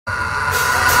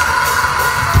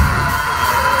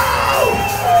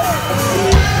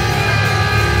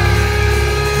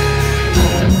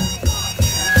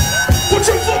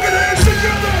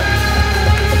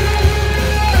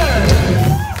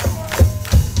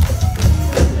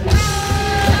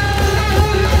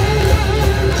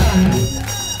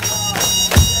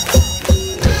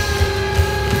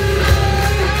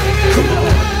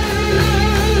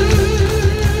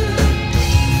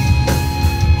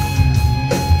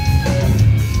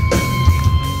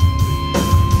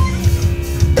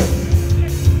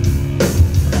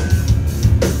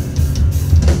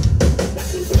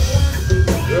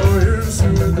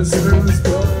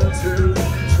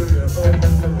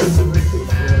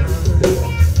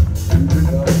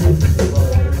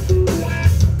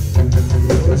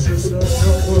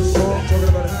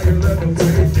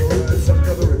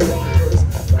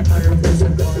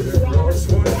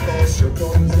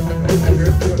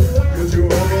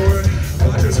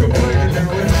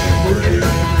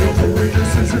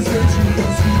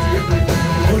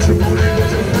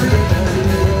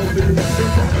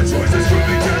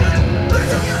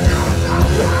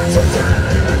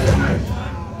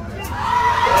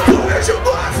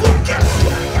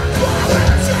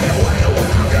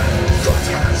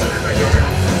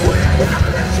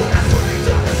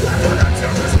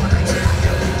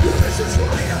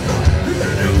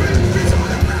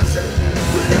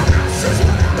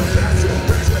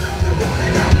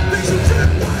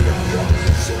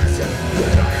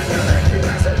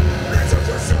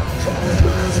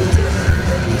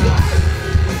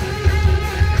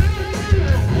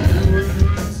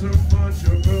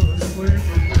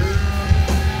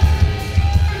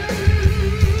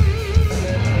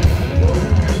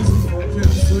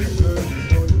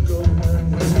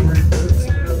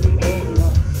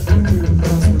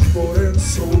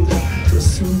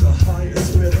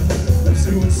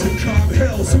sitcom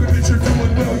hell, so admit you're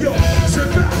doing well, yo. Sit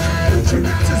back, your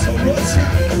matches are rough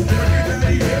chat. Working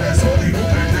 90 years, only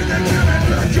open thing that can make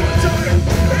back your time.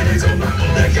 It is a Bible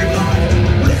naked lie.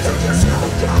 Listen to yourself,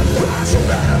 God, watch you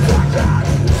better fuck that.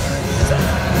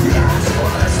 Yes, you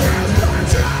understand that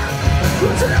time.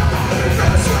 Until you're not in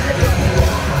the slave of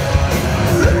war.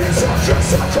 It's all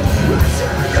just a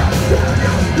correction.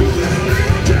 You literally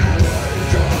can't.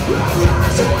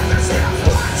 So understand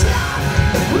that time.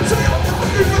 Until you're not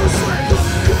in the slave of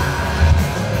war.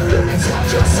 It's all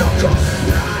just a correction.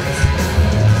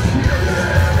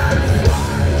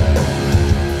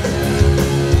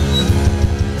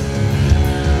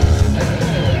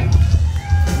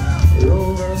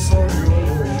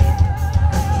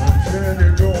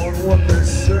 What they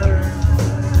say,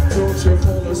 don't you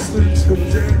fall asleep till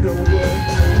day no way.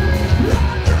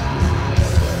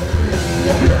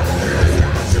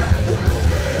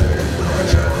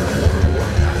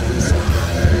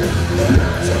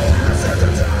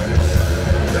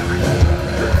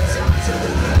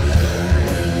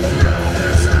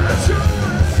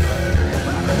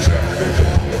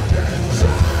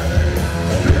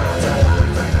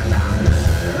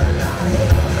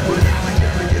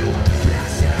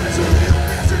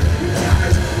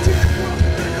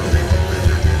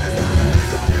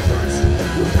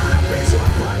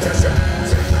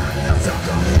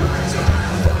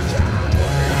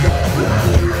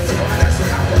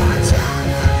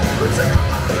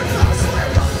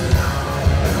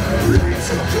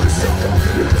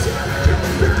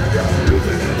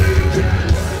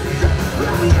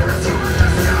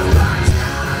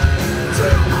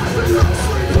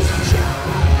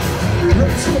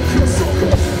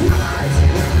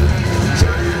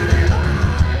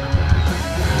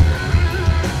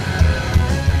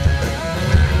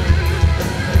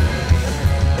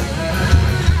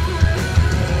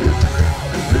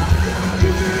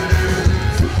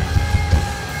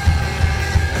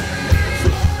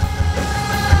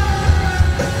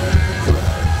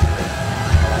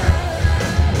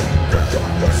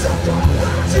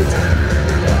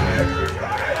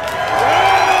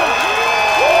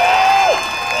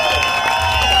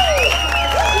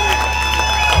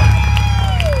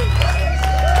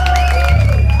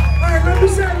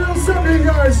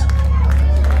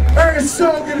 It's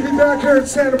so good to be back here in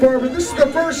Santa Barbara. This is the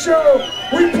first show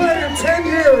we played in 10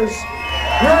 years.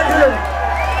 Right here.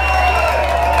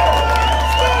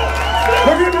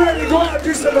 We're getting ready to go out and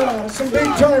do some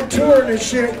big time touring and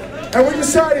shit. And we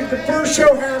decided the first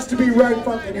show has to be right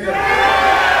fucking here.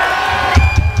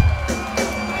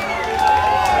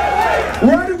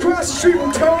 Right across the street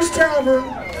from Toast Tavern.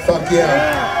 Fuck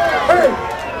yeah. Hey,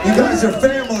 you guys are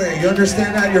family. You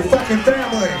understand that? You're fucking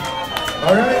family.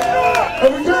 Alright?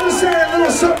 And we gotta say a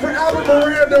little something for Albert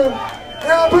Miranda.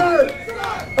 Albert!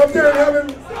 Up there in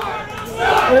heaven.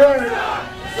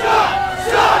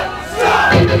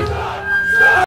 Alright.